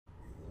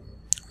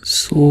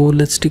So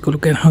let's take a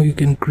look at how you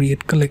can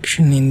create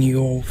collection in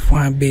your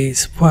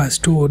FireBase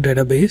Firestore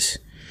database.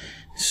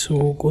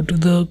 So go to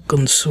the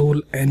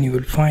console and you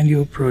will find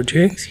your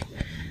projects,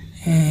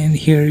 and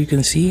here you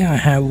can see I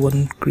have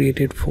one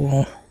created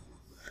for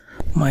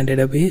my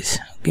database.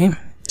 Okay,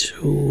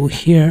 so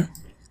here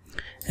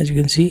as you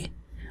can see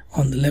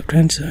on the left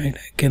hand side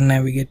I can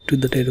navigate to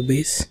the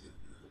database.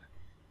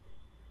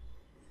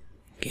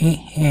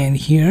 Okay, and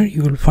here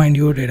you will find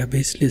your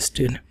database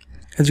listed.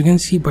 As you can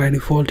see, by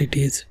default it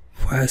is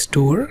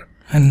Firestore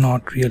and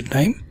not real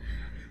time.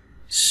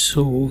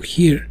 So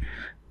here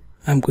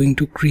I'm going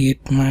to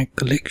create my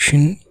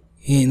collection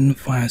in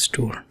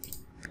Firestore.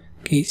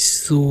 Okay,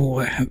 so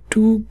I have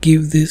to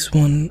give this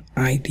one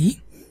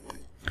ID.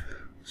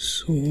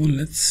 So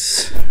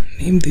let's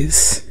name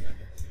this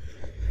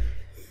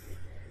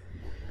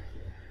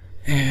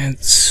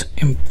as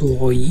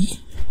employee.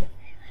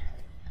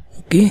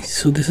 Okay,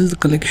 so this is the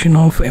collection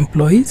of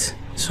employees,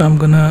 so I'm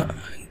gonna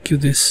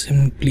give this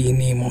simply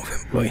name of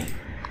employee.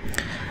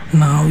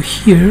 Now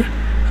here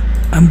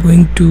I'm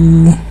going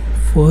to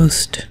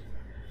first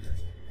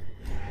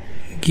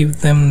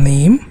give them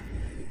name.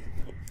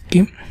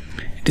 Okay,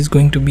 it is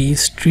going to be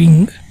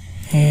string,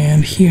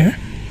 and here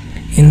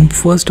in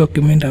first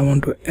document I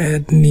want to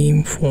add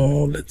name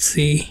for, let's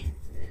say,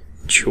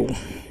 Joe.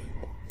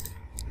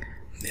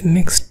 The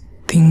next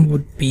thing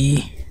would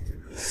be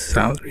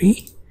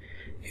salary.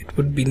 It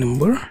would be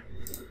number.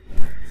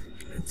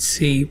 Let's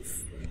say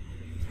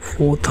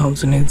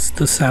 4,000 is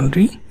the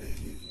salary.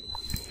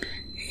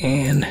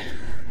 And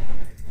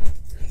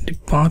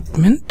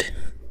department,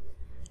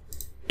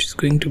 which is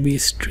going to be a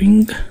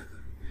string.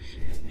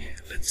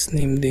 Let's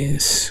name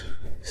this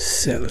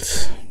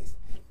sales.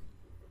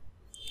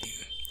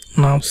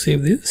 Now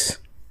save this,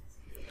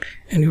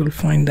 and you will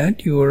find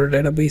that your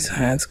database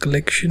has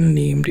collection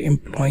named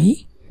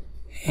employee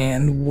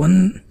and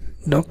one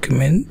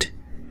document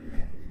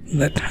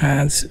that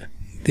has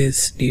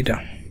this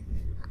data.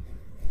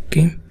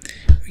 Okay,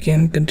 we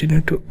can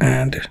continue to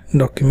add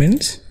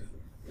documents.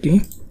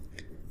 Okay,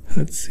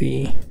 let's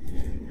see,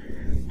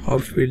 our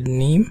field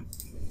name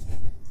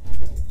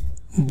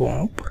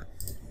Bob,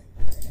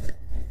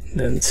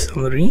 then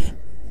salary,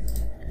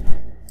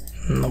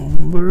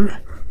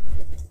 number,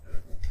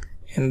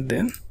 and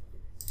then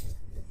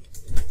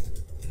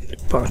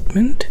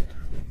department.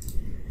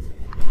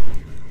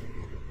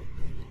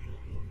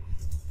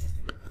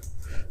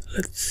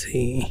 Let's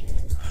see,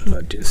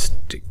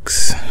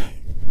 logistics,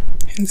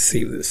 and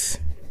save this.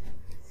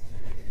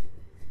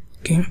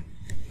 Okay,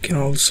 you can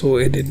also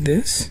edit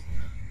this.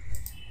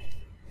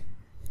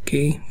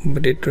 Okay,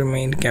 but it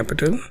remained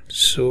capital,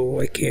 so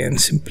I can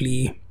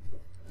simply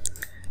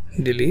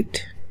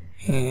delete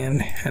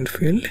and add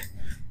field.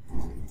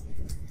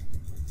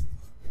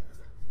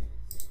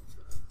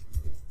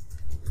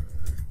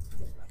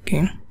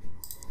 Okay,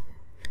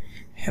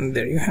 and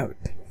there you have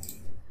it.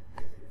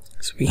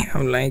 So we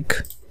have like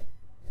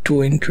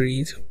two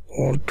entries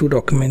or two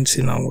documents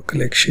in our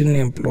collection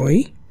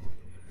employee.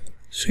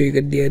 So you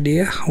get the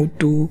idea how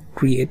to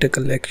create a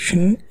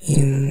collection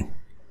in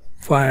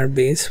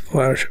FireBase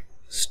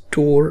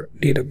Firestore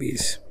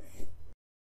database.